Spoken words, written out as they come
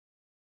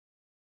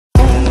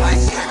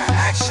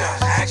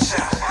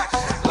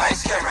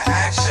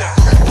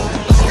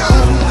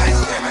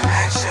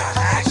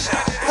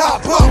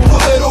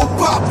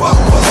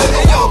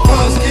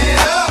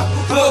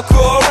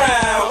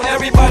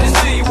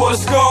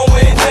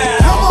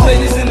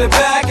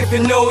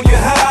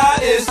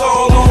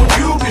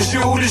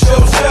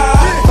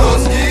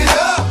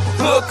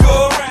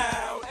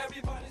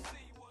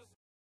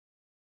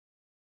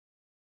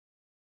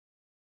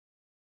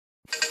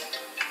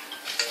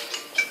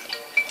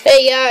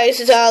Hey guys,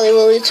 it's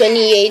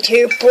AliWilly28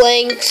 here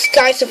playing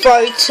Sky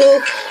Safari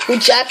 2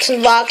 with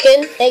Jackson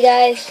Walken. Hey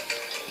guys.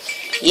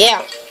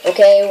 Yeah.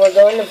 Okay, we're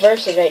going to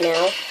Versus right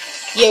now.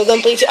 Yeah, we're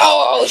gonna play.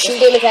 Oh shoot! This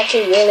game is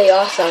actually really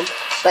awesome.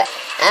 But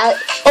Ali.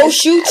 Oh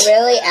shoot!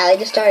 Really, Ali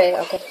just started.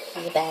 Okay,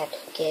 he's a bad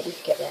kid.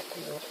 Get that.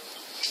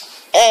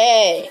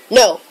 Hey,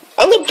 no,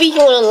 I'm gonna beat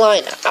you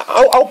online.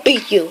 I'll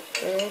beat you.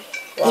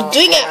 Well, we're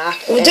doing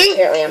it. We're doing.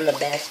 Apparently, I'm the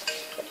best.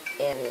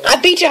 And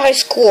I beat your high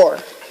score.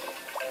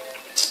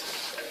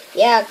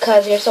 yeah,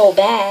 cause you're so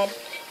bad.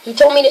 He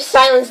told me to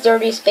silence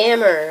dirty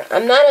spammer.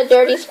 I'm not a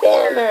dirty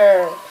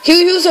spammer.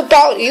 He was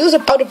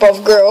about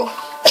above girl.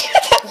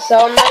 So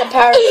I'm not a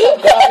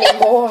Powerpuff Girl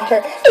anymore.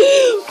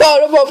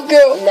 Powerpuff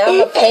Girl. Now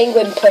I'm a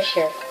penguin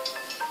pusher.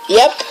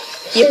 Yep.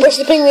 You push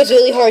the penguins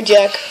really hard,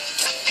 Jack.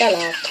 Shut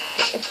up.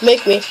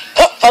 Make me.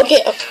 Oh,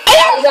 okay.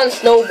 Ali's on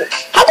snowball.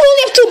 How come we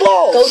only have 2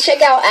 balls? Go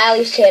check out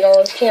Ali's channel.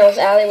 His channel is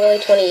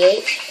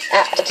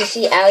AliWilly28 to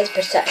see Ali's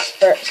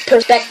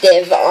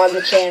perspective on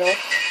the channel.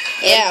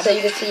 Yeah. And so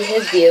you can see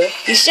his view.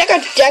 You check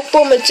out Jack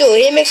Bowman too.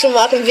 He makes some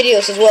rockin'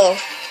 videos as well.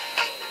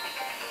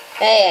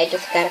 Hey, I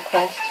just got a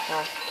quest.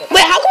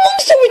 Wait, how come I only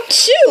started with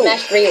 2?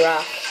 Smash 3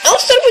 rocks. I only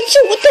started with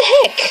 2. What the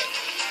heck?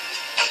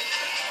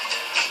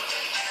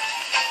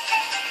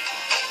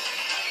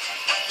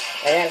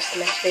 I gotta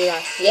smash 3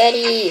 rocks.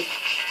 Yeti!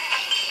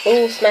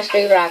 Ooh, smash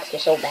 3 rocks. You're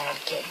so bad,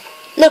 kid.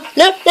 No.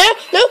 Land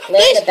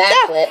Please, a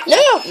backflip.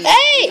 No.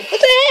 Hey, what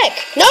the heck?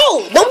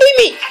 No, don't beat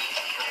me.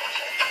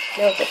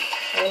 No.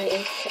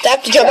 I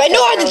have to jump. I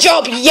know how to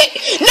jump. Yet.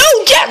 No,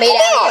 Jack, Made come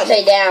Ali on.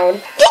 upside down.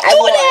 Don't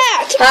do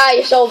that. Ah,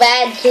 you're so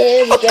bad,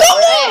 kid. Oh, Get come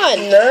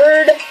wrecked, on.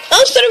 nerd.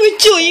 I started with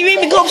 2. You made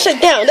me go upside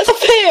down. That's not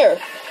fair.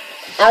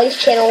 Ali's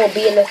channel will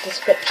be in the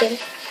description.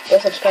 Go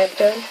subscribe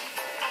to him.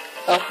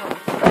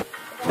 Oh.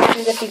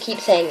 As if you keep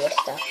saying this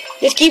stuff.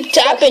 Just keep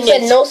tapping He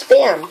said it. no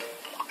spam.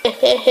 Keep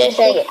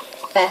saying it.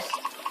 Fast.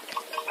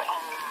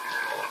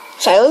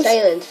 Silence?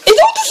 Silence. It's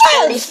not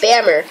the Dirty silence.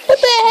 spammer. What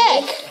the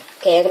heck?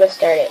 Okay, I'm gonna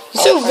start it.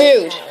 You're so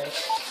rude.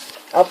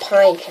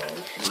 Alpine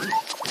challenge.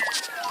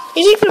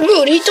 He's even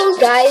rude. He don't,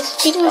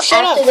 Guys, he don't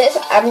shut after up. this,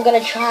 I'm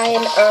gonna try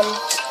and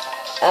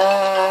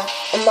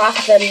unlock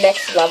the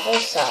next level.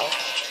 So,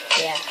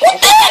 yeah. What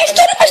the heck?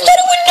 I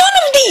started with none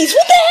of these.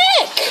 What the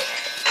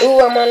heck? Ooh,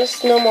 I'm on a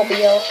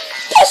snowmobile.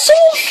 That's so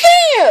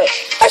unfair.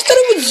 I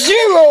started with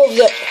 0 of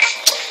them.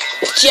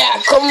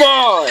 Jack, come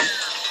on.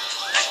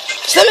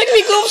 Stop making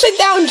me go upside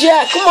down,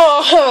 Jack. Come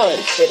on.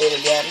 Did it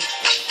again.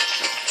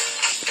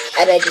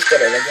 And I just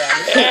did it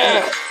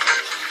again.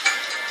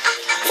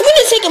 I'm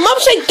gonna take him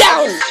upside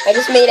down. I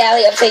just made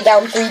Ali upside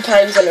down 3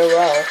 times in a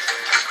row.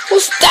 Well,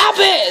 stop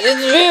it.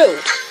 It's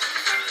rude.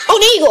 Oh,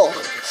 an eagle.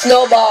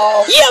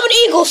 Snowball. Yeah, I'm an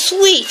eagle.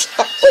 Sweet.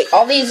 Oh, wait.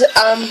 All this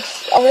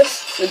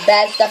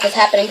bad stuff is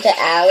happening to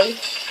Ali,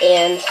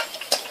 and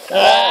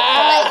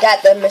I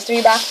got the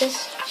mystery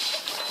boxes.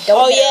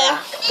 Don't get yeah.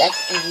 rocked.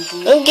 That's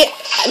easy. Don't get.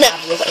 No,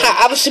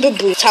 I was super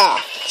boost. Ha.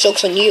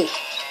 Joke's on you.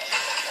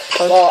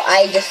 Well,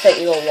 I just sent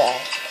you a wall.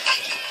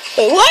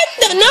 Wait, what?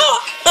 No,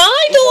 I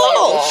like the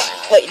walls.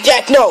 Wait,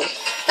 Jack, no.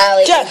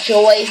 Ali, Jack,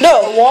 enjoy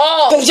no. the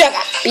wall. No, Jack.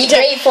 Be Jack.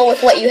 grateful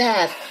with what you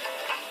have.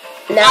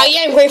 Now, I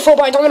am grateful,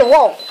 but I don't want a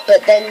wall.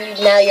 but then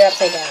now you're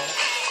upside down.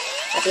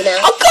 Happy now?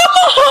 Oh, come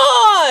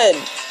on!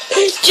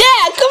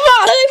 Jack, come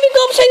on! Let me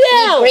go upside Be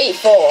down!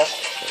 grateful.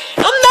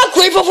 I'm not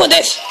grateful for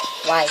this!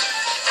 Why?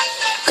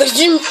 Cause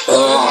you... Be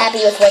happy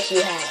with what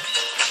you have.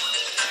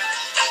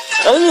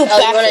 I'm gonna do Oh,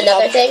 you want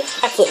another thing?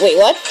 backflip. Wait,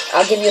 what?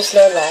 I'll give you a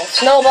snowball.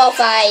 Snowball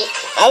fight.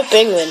 I'm a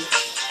penguin.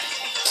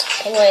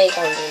 Penguin ain't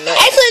gonna do I nothing.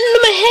 landed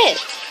into my head.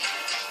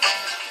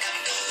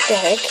 What the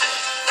heck?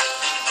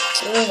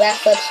 Ooh,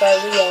 backflips are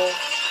real.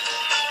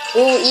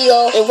 Ooh,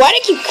 eagle. And why do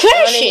I keep On an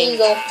crashing?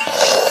 eagle.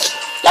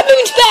 That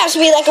penguin's fast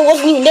me like I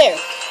wasn't even there.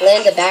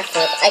 Land a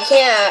backflip. I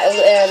can't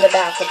land a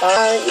backflip on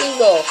an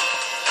eagle.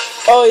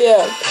 Oh,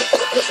 yeah.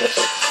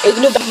 It's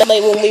new back I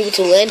won't be able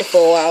to land it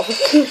for a while.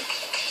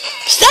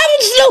 Stop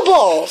with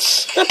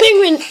snowballs! My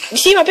penguin... You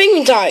see, my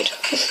penguin died.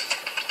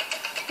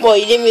 Well,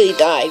 you didn't really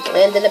die. But...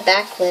 Landed a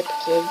backflip,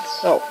 kids.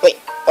 Oh, wait.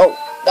 Oh,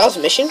 that was a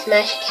mission?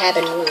 Smash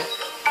cabin roof.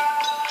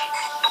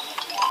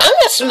 I'm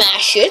gonna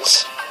smash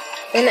it.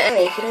 Then,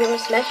 Ali, if you don't want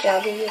to smash it,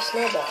 I'll give you a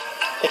snowball.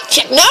 Wait,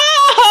 check.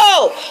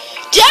 No!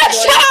 Jack,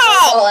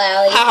 stop! Oh,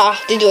 Ali. Haha,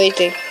 didn't do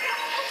anything.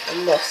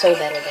 I'm so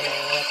better than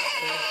Ali.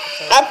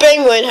 A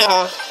penguin,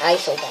 haha. I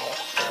so bad.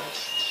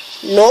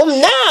 No, I'm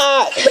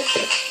not.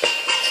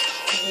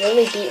 You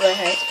only beat my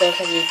high score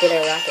because you did a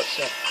rocket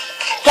ship.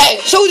 Hey,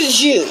 so did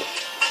you.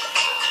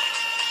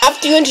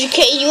 After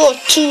 300k, you are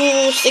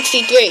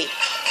 263.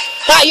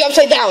 Ah, you're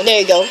upside down. There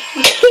you go.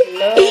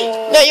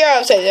 No. No, you're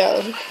upside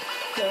down.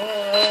 No,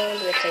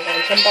 you're upside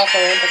down. Jump off a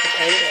ramp like a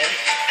penguin.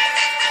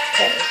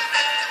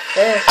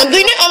 Okay. I'm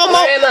doing it. I'm a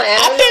penguin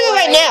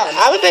right now.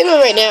 I'm a penguin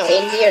right now.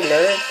 Same here,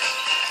 nerd.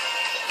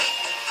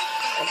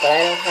 But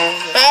I don't have...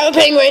 I'm a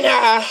penguin,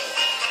 haha.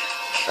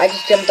 I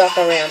just jumped off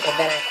a ramp and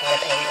then I caught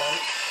a penguin.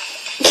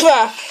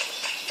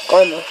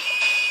 Karma.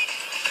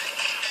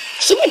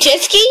 Super jet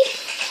ski?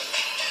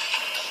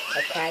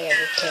 I cry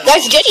every time.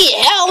 Guys, Jesse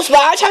helps, but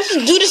I try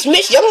to do this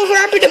mission. I'm gonna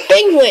grab the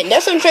penguin.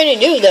 That's what I'm trying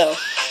to do, though.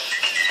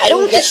 I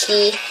don't want to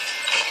see.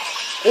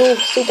 Ooh,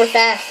 super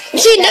fast.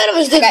 See, none of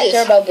us did this.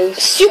 Turbo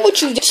boost. See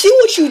what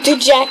you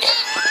did, Jack.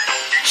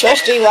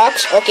 Smash 3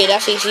 rocks. Okay,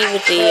 that's easy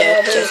with the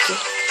Jesse.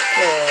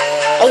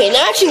 Okay,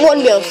 now I actually want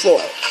to be on the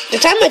floor. The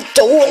time I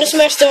don't want to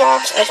smash the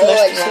rocks, I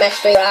smash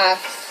 3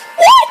 rocks.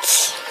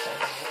 What?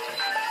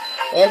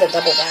 And a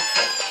double back.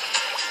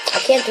 I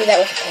can't do that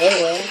with a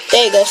penguin.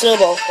 There you go,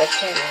 snowball.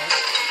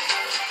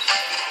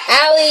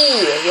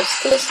 Allie! You're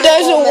still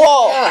There's a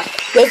wall.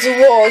 There's a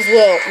wall as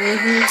well.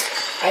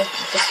 I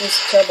just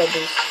used turbo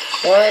boost.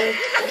 1,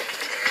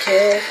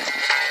 2,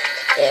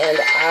 and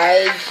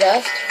I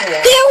just won.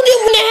 They only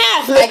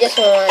 1.5, man. I just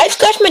won. I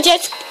scratched my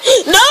jet.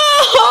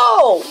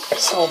 No!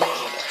 So bad.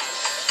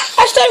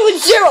 I started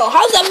with 0.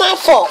 How's that my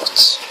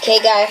fault? Okay,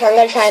 guys, I'm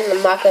gonna try and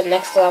unlock the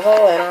next level,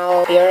 and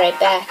I'll be right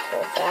back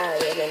with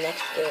Allie in the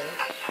next game.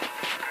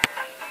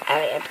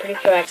 Allie, I'm pretty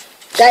sure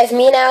Guys,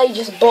 me and Allie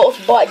just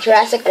both bought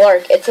Jurassic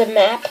World. It's a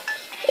map.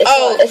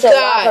 It's a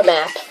lava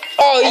map.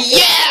 Oh,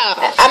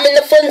 yeah! I'm in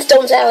the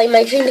Flintstones, Allie.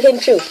 My dream came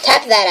true.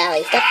 Tap that,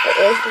 Allie. Stop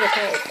wasting your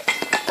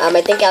time.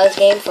 I think Allie's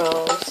game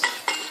froze.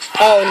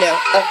 Oh, no.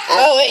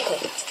 Oh, wait.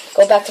 Okay.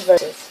 Go back to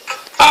versus.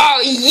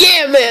 Oh,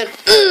 yeah, man.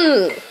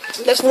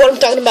 That's what I'm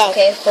talking about.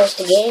 Okay, first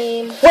the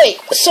game. Wait,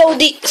 so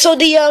the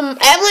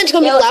avalanche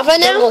gonna be lava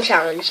now? Jungle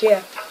challenge,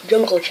 yeah.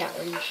 Jungle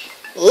challenge.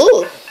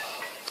 Ooh.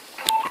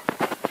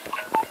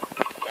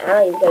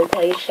 Allie's gonna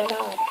tell you to shut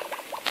up.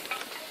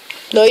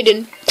 No, you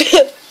didn't.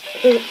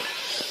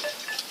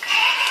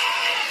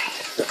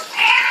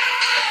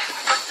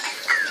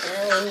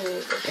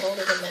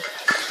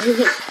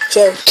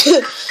 So,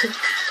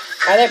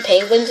 are there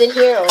penguins in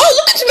here? Or? Oh,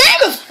 look, it's a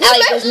mammoth!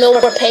 Allie, there's no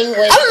more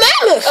penguins. A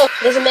mammoth! Oh,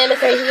 there's a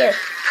mammoth right here.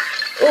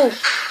 Ooh,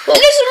 look.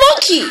 And there's a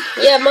monkey!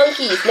 Yeah,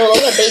 monkeys. No,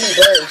 those are baby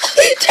birds.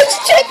 Just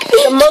check.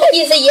 The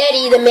monkey is a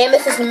yeti, the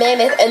mammoth is a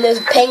mammoth, and there's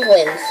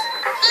penguins.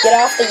 Get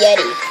off the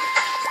yeti.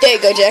 There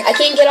you go, Jack. I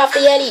can't get off the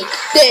yeti.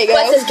 There you go.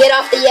 What says get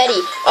off the yeti?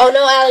 Oh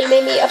no, Allie, you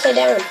made me upside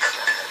down.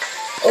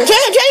 I'm trying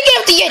to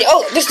get off the yeti.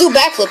 Oh, let's do a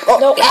backflip. Oh,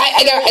 No,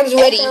 I was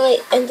ready. I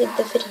ended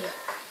the video.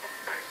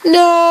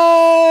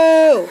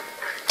 No!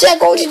 Jack,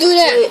 why would you do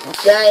that?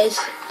 Guys,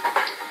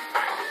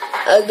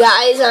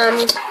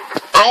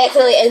 I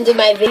accidentally ended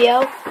my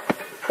video,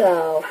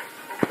 so,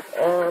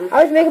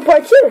 I was making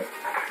part 2.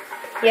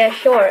 yeah,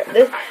 sure.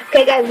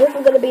 Okay, guys, this is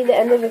going to be the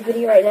end of the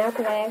video right now,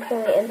 because I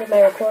accidentally ended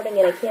my recording,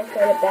 and I can't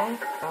start it back.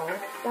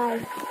 Bye.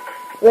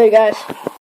 Later, guys.